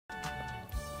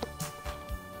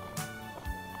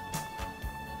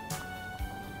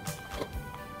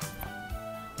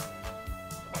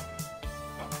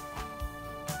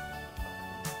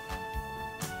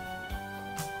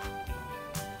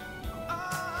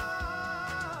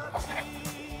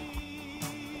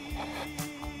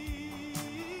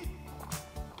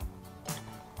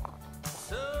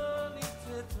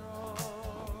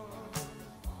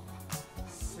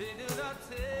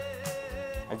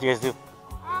What you guys do?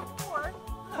 Four.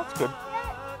 That's good.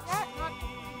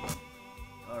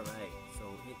 Alright, so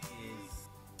it is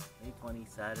May 20,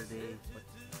 Saturday,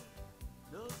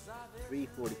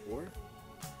 3:44.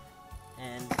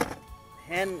 And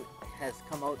Hen has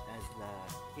come out as the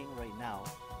king right now.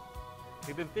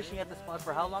 We've been fishing at the spot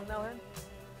for how long now, Hen?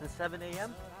 Since 7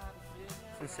 a.m.?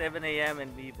 Since 7 a.m.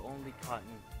 and we've only caught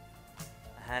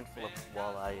a handful of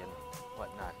walleye and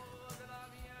whatnot.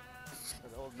 So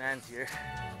the old man's here.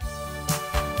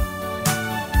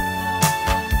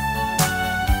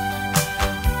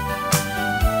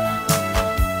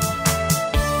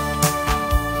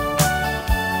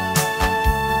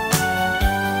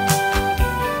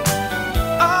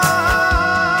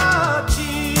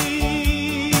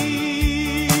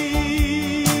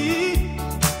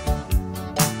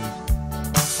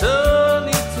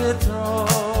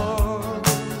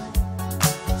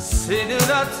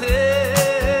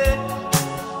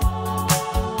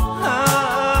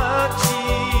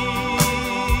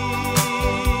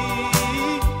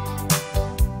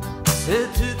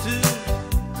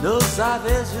 Não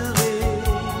sabes jouer.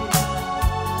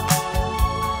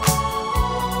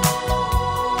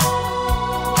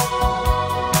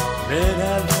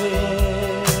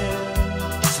 M'énerver,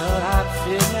 sera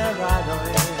fini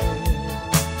radoué.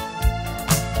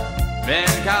 Men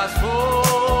casco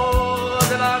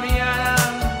de la mia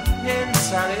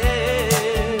pensare.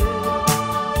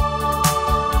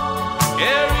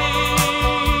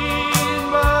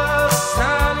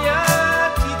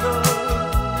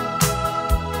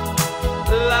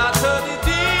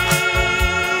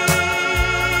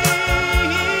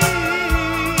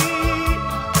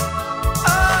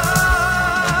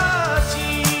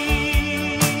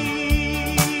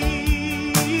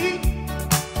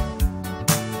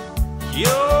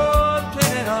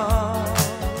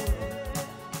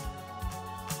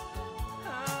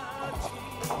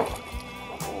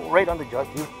 Right on the jaw,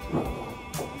 dude.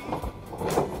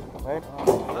 Right on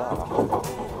the jaw.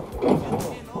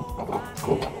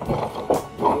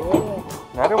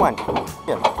 Another one.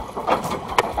 Yeah.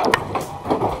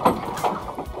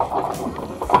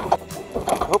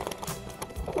 Oop.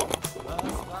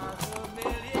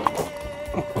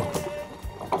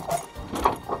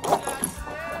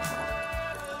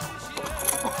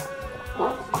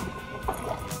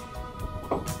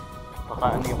 Baka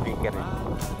ano yung breaker eh.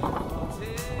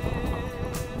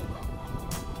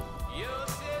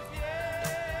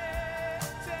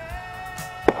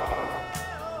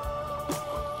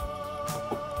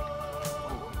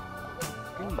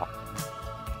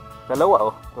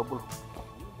 Dalawa oh, double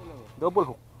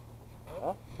hook.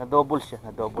 Huh? Na-double siya,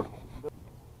 na-double hook.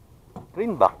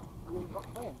 Greenback. Greenback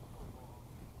pa yan.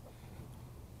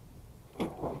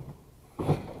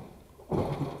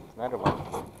 Another one.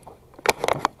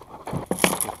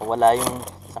 Wala yung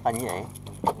sa kanya eh.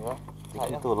 Yeah.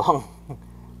 Hindi tulong.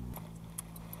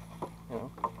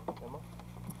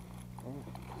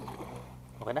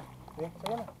 Okay na? Okay,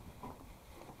 sige na.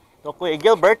 So, Kuya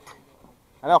Gilbert.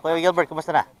 Ano, Kuya Gilbert,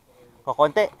 kumusta na?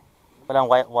 Konti. Walang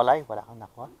walay, wala kang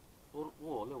nakuha.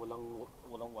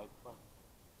 Walang white pa.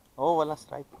 Oo, walang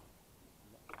stripe.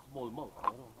 Small mouth.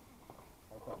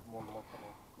 Small mouth.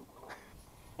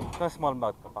 Ito ang small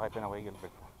mouth, papakita na Kuya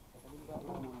Gilbert.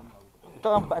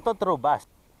 Ito true bass.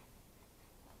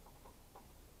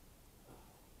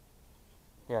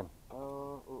 Yan.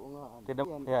 Oo nga.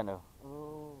 Yan oh.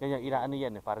 Yan yung inaano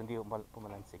yan eh, parang hindi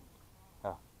pumalansig.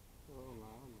 Oo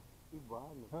nga. Iba,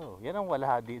 no? Oh, yan ang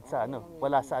wala dito sa ano,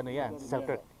 wala sa ano yan, sa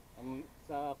Selkirk.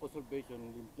 Sa conservation,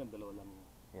 yan dalawa lang.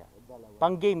 Yeah.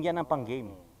 Pang game yan ang pang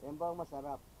game. Yan ba ang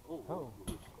masarap? Oo.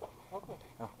 Okay.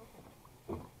 Oh.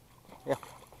 Yeah.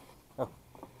 Oh.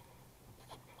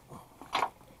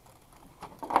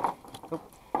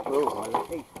 Oh,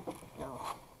 malaki.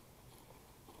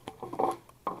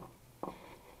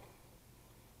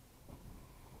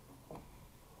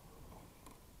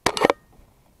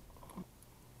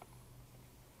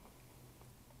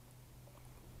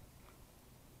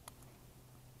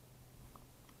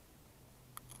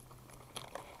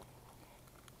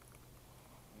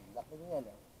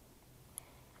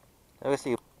 Let's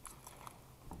see. Ito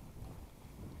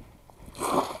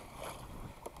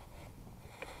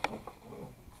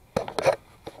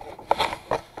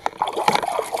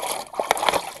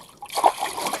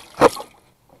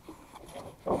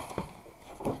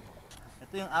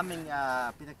yung aming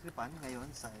pinagtripan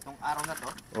ngayon sa itong araw na to.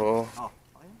 Oo. Oh,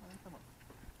 okay, makita mo.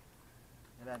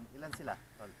 Ilan sila?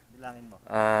 Tol, bilangin mo.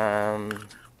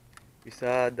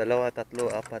 Isa, dalawa, tatlo,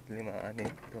 apat, lima,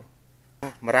 anim. Ito.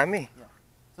 Marami. Yeah.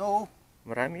 So,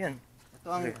 marami yan. Ito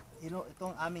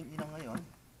ang aming ino ngayon.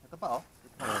 Ito pa oh.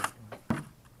 Ito pa.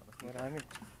 Marami.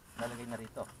 lalagay na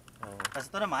rito. Oo. Tapos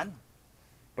ito naman,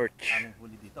 Perch. aming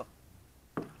huli dito.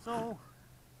 So,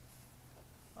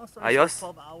 Ayos?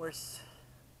 12 hours.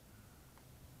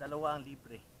 Dalawa ang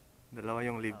libre. Dalawa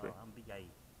yung libre. Oo, ang bigay.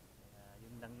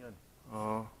 Yun lang yun.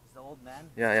 Oo. It's the old man.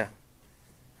 Yeah.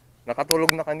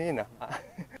 Nakatulog na kanina.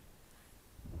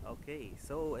 Okay,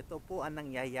 so ito po ang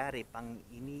nangyayari pang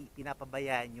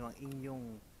pinapabayaan nyo ang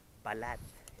inyong balat.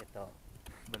 Ito.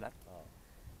 Balat? Oh.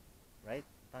 Right?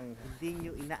 Pang hindi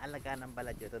nyo inaalagaan ng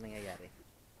balat, ito nangyayari.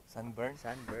 Sunburn?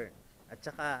 Sunburn. At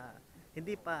saka,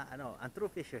 hindi pa, ang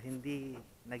true fisher, hindi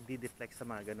nagdi-deflect sa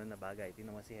mga ganun na bagay.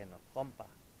 Tingnan mo si Heno, kompa.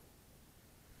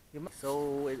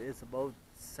 So, it is about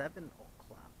 7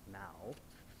 o'clock now.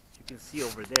 You can see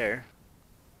over there,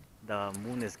 the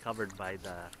moon is covered by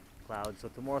the clouds.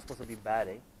 So, tomorrow's supposed to be bad,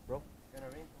 eh, bro?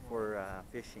 For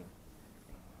fishing.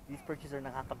 These perches are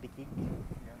nakakabikig.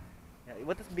 Yeah.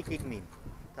 What does bikig mean?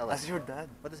 Tell us. As your dad.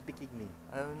 What does bikig mean?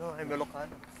 I don't know, I'm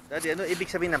Ilocano. Daddy, ano ibig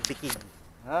sabihin ng bikig?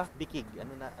 Ha? Bikig,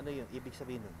 ano yun? Ibig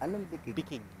sabihin nun? Anong bikig?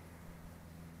 Bikig.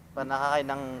 Pa nakakain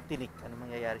ng tinik, ano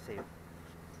mangyayari sa'yo?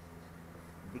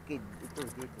 Bikid. Ito,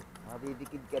 dito.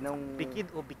 Mabibikid ka ng...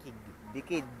 Bikid o bikig?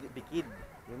 Bikid. Bikid.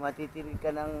 Yung matitinig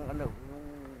ka ng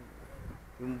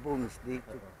yung booms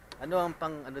dito. Ano ang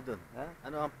pang dun? Ha?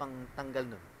 Ano ang pang tanggal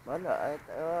nun? Wala. At,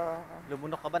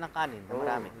 Lumunok ka ba ng kanin? Na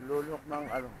marami? Lulok ng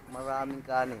maraming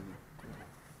kanin.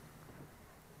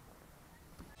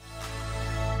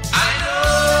 I know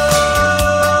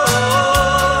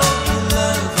you'll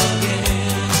love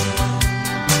again.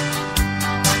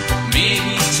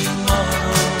 Maybe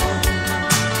tomorrow.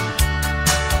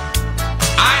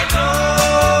 I don't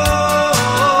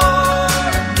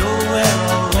know where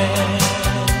or when.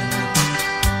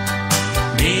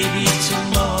 Maybe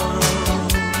tomorrow.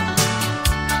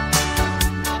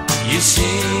 You say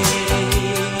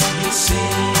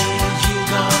you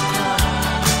don't cry.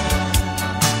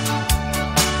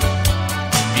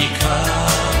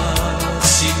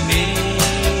 Because you may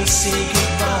say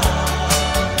goodbye.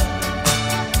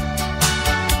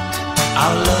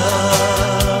 Our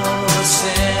love will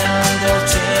stand the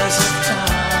test of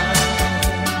time,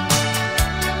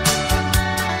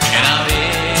 and our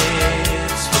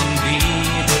lips will be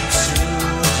the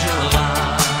true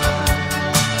July.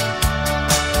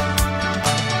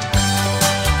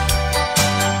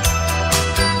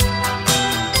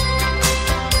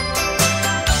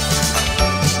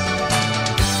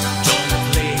 Don't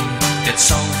play that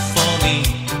song for me.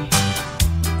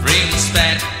 Brings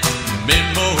back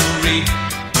memory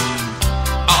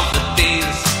of the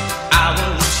days I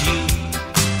was you,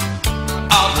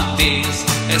 of the days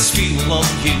as we love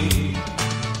you.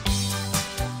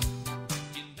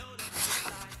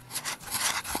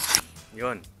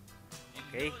 Yun.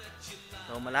 Okay.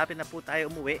 So malapit na po tayo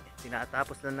umuwi.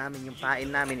 Tinatapos na namin yung pain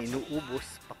namin, inuubos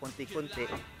pakunti-kunti.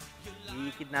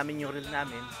 Iikid namin yung reel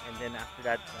namin, and then after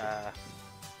that,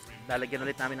 lalagyan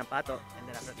ulit namin ng pato, and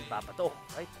then after that, ipapato.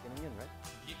 Right? Ganun yun, right?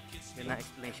 Yun ang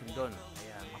explanation doon.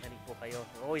 Kaya makinig po kayo.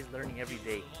 We're always learning every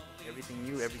day. Everything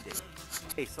new every day.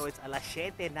 Okay, so it's alas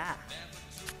 7 na.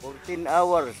 14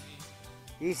 hours.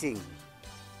 Fishing.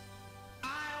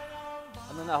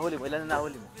 Ano nahuli mo? Ilan na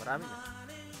nahuli mo? Marami na.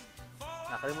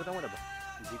 Nakalimutan mo na ba?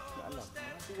 Hindi ko na alam.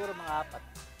 Siguro mga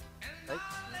 4. Right?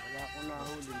 Wala akong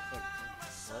nahuli.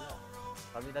 Wala.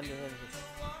 Kami lang ni Henry.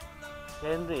 Si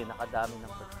Henry, nakadami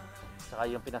ng perch. Saka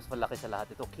yung pinasmalaki sa lahat.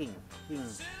 Ito, King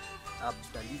of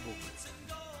the liboG.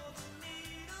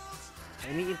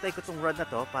 Iniintay ko tong rod na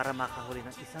to para makahuli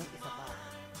ng isang-isa pa.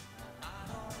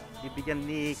 Bibigyan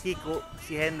ni Kiko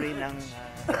si Henry ng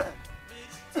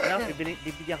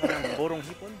bibigyan ka ng borong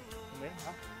hipon. Ano ba yan?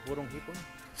 Ha? Borong hipon.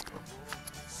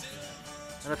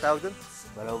 Ano tawag dun?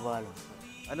 Balaw-balaw.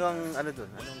 Ano ang dun?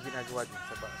 Anong ginagawa dun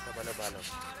sa balabalaw?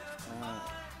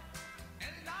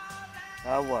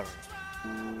 Tower.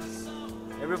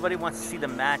 Everybody wants to see the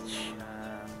match.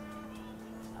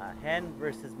 Hen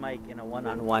versus Mike in a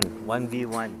one-on-one,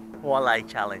 1v1 walleye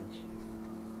challenge.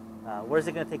 Where's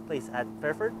it going to take place? At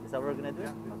Fairford? Is that where we're going to do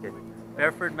it? Okay.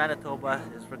 Fairford, Manitoba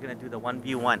is we're going to do the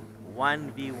 1v1.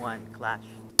 1v1 clash.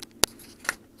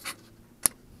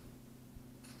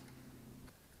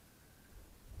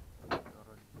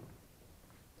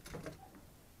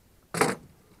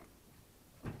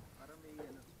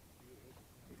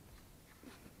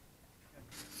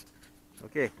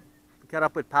 Okay. Cut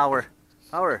up with Power.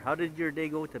 Power, how did your day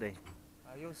go today?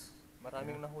 Ayos.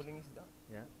 Maraming nahuling isda.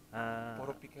 Yeah.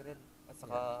 Puro pickerel at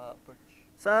saka perch.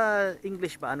 Sa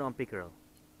English ba ano ang pickerel?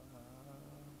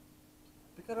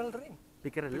 Pickerel rin.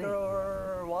 Pickerel. Pickerel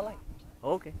or walleye.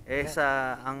 Okay. Eh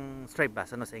sa ang striped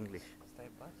bass ano sa English?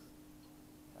 Striped bass.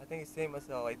 I think it's same as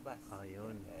white bass. Oh,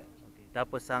 yun. Yeah. Okay.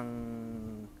 Tapos ang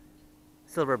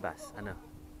silver bass, ano?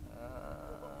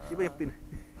 Di ba yung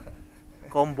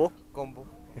combo? Combo.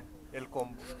 El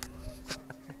combo.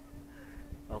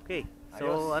 Okay. Ayos.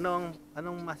 So,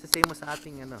 anong masasay mo sa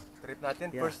ating ano? Trip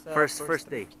natin, Yeah. First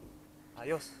day.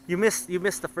 Ayos. You missed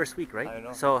the first week, right? I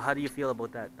know. So, how do you feel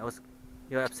about that?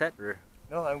 You upset or?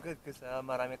 No, I'm good kasi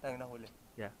marami tayong nahuli.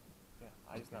 Yeah. Yeah,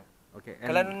 ayos lang. Okay.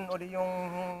 Kailan uli yung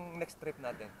next trip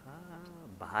natin?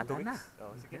 Bahala 2 na. weeks?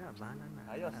 Oh, sige. Yeah, bahala na.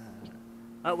 Ayos.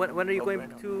 When are you going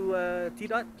bueno. to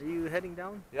T-Dot? Are you heading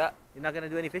down? Yeah. You're not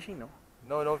gonna do any fishing, no?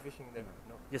 No fishing there.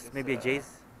 No. Just maybe a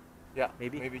Jay's, Yeah,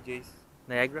 maybe? maybe Jay's.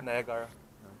 Niagara? Niagara.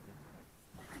 Okay.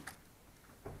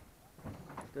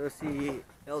 Ito si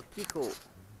El Kiko.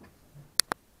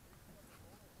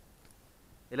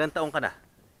 Ilan taong ka na?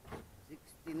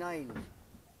 69.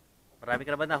 Marami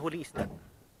ka na ba nahuling isda?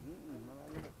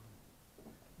 Marami.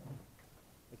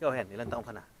 Ikaw, Hen, ilan taong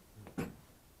ka na?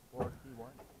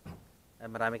 41.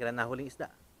 Marami ka na nahuling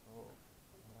isda. Oo.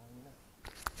 Marami na.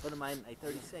 Ako naman ay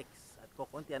 36 at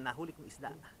kukunti ang nahuli kong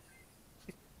isda.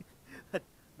 At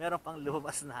meron pang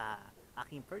lumabas na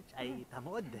aking perch ay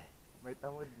tamod. May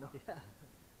tamod, no? Yeah.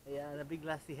 Kaya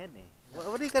nabigla si Hen eh.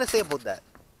 What are you gonna say about that?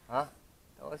 Huh?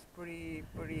 That was pretty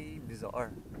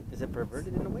bizarre. Is it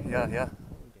perverted in a way? Yeah, yeah.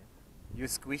 Okay. You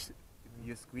squeezed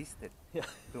it Yeah.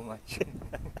 too much.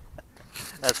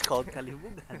 That's called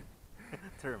kalibugan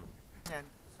term. Yan.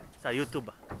 Sa YouTube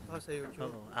ah. Sa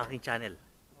YouTube. Oo, aking channel.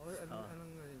 Anong ano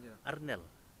niya? Arnel.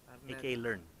 Arnel. aka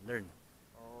Learn.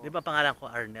 Oh, Di ba pangalan ko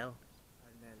Arnel?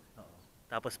 Arnel. Oo.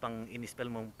 Tapos pang in-spell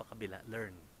mong pakabila,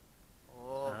 Learn.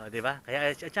 Oh. Di ba?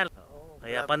 Kaya channel.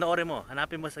 Kaya panoorin mo,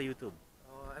 hanapin mo sa YouTube.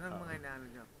 Anong mga inaano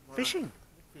niya? Fishing.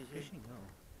 Fishing. Oo.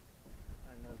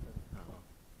 Ano to? Oo.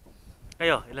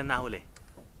 Kayo, ilan nahuli?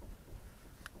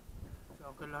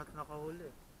 So, ako lahat nakahuli.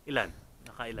 Ilan?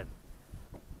 Nakailan?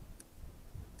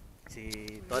 Si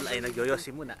Tol ay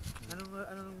nagyoyosi muna.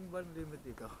 Anong ban limit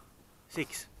dito?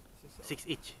 6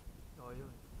 each. Oh, yun.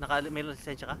 May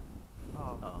lisensya ka?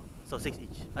 Oo. Oo. So 6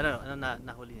 each. Ano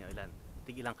nahuli niyo? Ilan?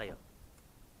 Tigilan kayo.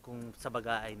 Kung sa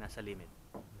baga ay nasa limit.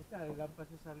 Kasi lampas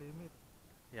sa limit.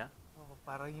 Yeah? Oo,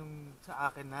 parang yung sa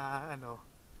akin na ano.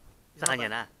 Sa kanya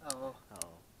na. Oo.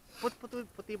 Oo.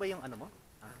 Puti ba yung ano mo?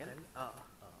 Uncle? Oo.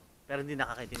 Oo. Pero hindi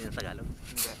nakakaintindi ng Tagalog.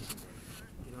 Hindi.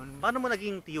 Yun. Paano mo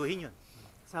naging tiyuhin yun?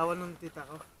 Sawa nung tita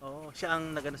ko. Oo. Siya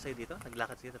ang nagano sa'yo dito?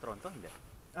 Naglakad sa'yo sa Toronto? Hindi.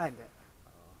 Hindi.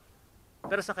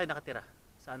 Pero saan kayo nakatira?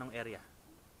 Sa anong area?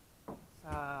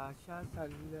 Siya sa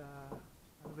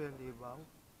ano ba yung Libaw?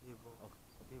 Libaw.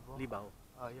 Libaw? Libaw.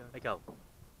 Oh, yun. Ikaw?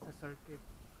 Sa circuit.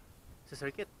 Sa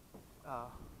circuit?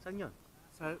 Saan yun?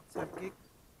 Circuit?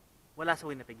 Wala sa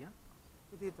Winnipeg yun?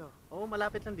 Dito. Oo,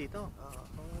 malapit lang dito.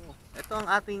 Oo. Ito ang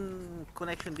ating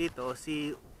connection dito.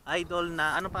 Si Idol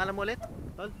na, anong pangalan mo ulit?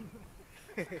 Tol?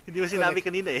 Hindi mo sinabi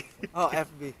kanina eh. Oh,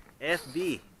 FB. FB.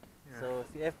 So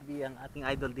si FB ang ating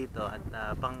idol dito at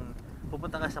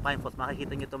pupunta ka sa Pinefalls,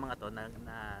 makikita niyo itong mga to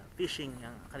na fishing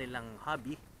ang kanilang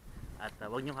hobby at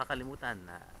huwag niyo kakalimutan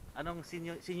na anong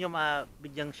sinyo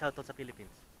mabigyang shoutout sa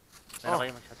Philippines. Meron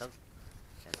kayo mag-shoutout?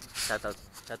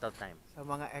 Shoutout time. Sa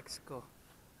mga ex ko.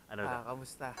 Ano daw?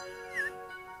 Kamusta?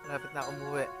 Malapit na ako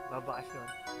umuwi. Babakasyon.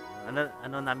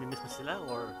 Ano nami-miss mo sila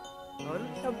or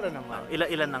Siyempre naman.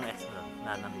 ilan ng ex mo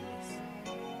na nami-miss?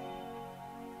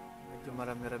 Medyo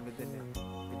marami-rami din eh.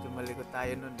 Medyo malikot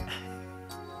tayo nun eh.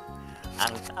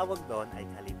 Ang tawag doon ay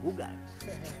kalibugan.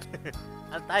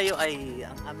 At tayo ay,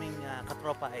 ang aming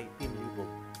katropa ay Team liboG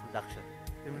Production.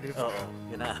 Team liboG. Oo,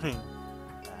 yun ang aming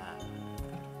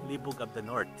liboG of the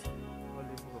North. Oh,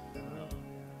 liboG of the North.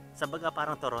 Sa baga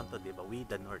parang Toronto, di ba? We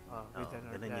the North. Oh, we the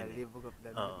North. Ganun yun. LiboG of the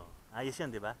Oo, North. ayos yun,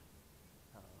 di ba?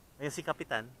 Ayun si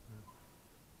Kapitan.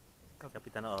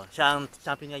 Kapitan, oo. Siya ang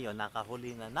champion ngayon,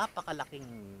 nakahuli na napakalaking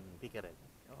pickerel.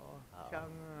 Oo. Oo.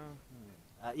 Siyang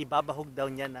Ibabahog daw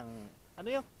niya ng, ano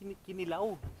yung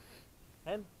kinilaw?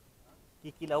 Ayan,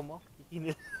 kikilaw mo?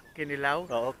 kinilaw.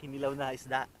 Oo, kinilaw na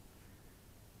isda.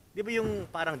 Di ba yung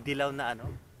parang dilaw na ano,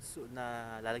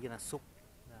 na lalagyan ng soup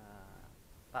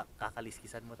na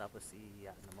kakaliskisan mo tapos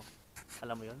ano mo?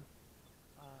 Alam mo yun?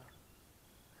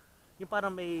 Yung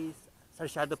parang may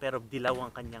sarsyado pero dilaw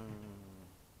ang kanyang...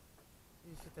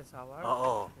 Yung sweet and sour?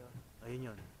 Oo. Yun. Ayun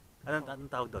yun. Anong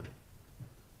tawag doon?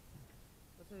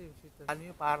 Kasi yung sweet and... Ano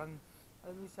yung parang...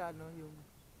 Alam mo sa ano yung...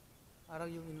 Parang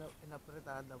yung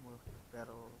inapretada mo.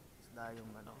 Pero isda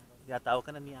yung ano. Tawag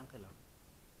ka na ni Uncle. Oh.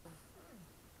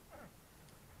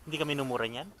 Hindi kami numura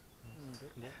niyan?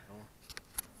 Hindi. Oo.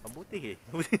 Mabuti eh.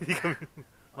 Mabuti hindi kami.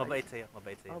 Mabait sa'yo.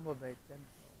 Mabait sa'yo. Mabait yan.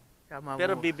 Tama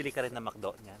Pero mo. bibili ka rin ng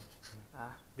McDo niyan.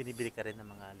 Ah, Binibili ka rin ng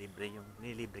mga libre, yung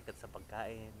nilibre ka sa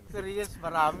pagkain. serious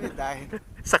marami dahil.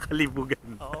 Sa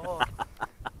kalibugan. Oo.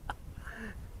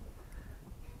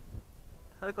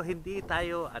 Sabi ko, hindi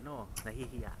tayo,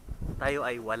 nahihiya. Tayo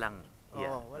ay walang hiya.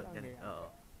 Oo, walang Ganun, hiya. Oo.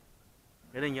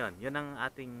 Ganun yun. Yun ang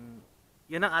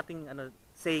ating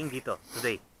saying dito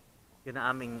today. Yun ang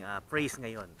aming phrase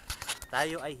ngayon.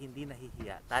 Tayo ay hindi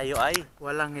nahihiya. Tayo ay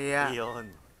Walang hiya. iyon.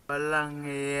 Walang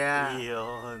hiya.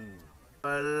 Iyon.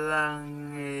 Walang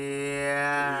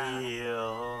hiya.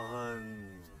 Iyon.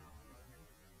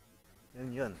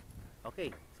 Yun.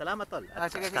 Okay. Salamat, Tol. At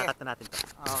Sige. kakat na natin to.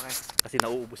 Okay. Kasi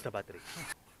nauubos na battery.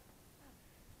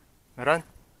 Meron?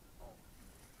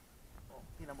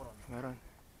 Tingnan mo ron. Meron.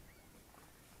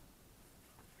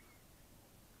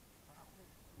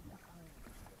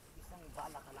 Isang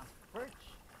bala ka lang. Perch.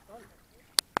 Tol.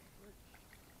 Perch.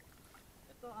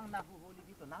 Ito ang nahuhuli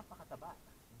dito. Napakataba.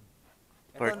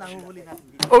 Ito Perch. ang nahuhuli natin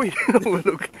dito. Uy!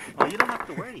 Nahulog. Oh, you don't have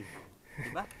to worry.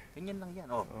 Diba? Ganyan lang yan.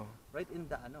 Oh. Oh. Right in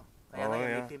the Kaya Oh, ngayon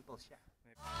yeah. may pimples siya.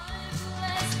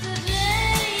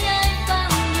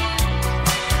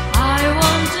 I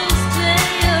want to stay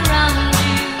around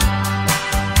you,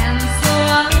 and so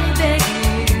I beg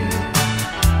you,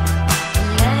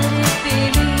 let it be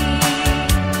me.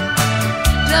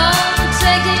 Don't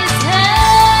take his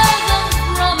heaven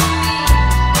from me.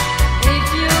 If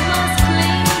you must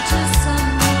cling to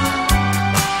someone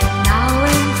now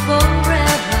and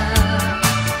forever,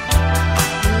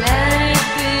 let it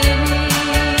be me.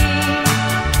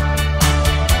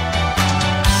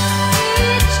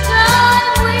 Each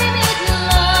time we meet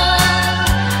love,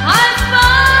 I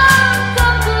found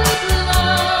complete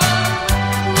love.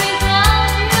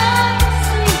 Without your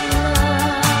sweet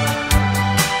love,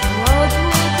 what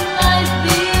would life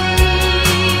be?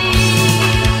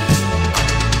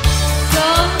 So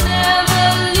never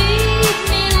leave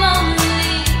me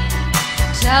lonely.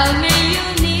 Tell me you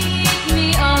need me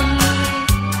only,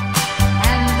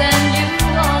 and then you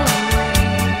always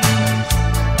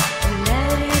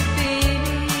let it be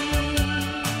me.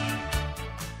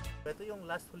 Ito yung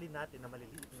last huli natin na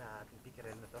maliliit na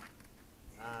bikirel na to.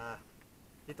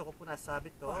 Dito ko po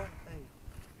nasabit to. Ay,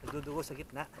 nagdudugo sa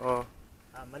gitna. Oh.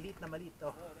 Maliit na maliit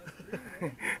to.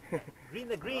 Green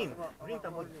na green. Green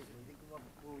tamod.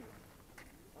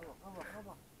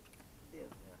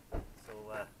 So,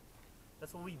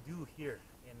 that's what we do here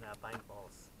in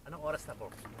Pinefalls. Anong oras na po?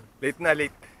 Late na,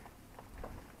 late.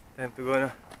 Time to go na.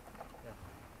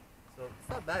 So, it's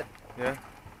not bad. Yeah.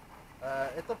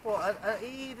 Ito po,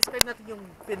 i-describe natin yung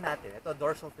fin natin. Ito,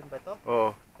 dorsal fin ba ito?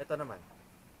 Oo. Ito naman.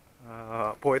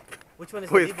 Poet. Which one is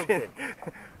the Poet liboG fin. fin?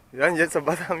 Yan sa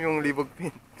batam yung liboG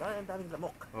pin. Ang daming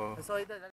lamok. Oo. So, ito,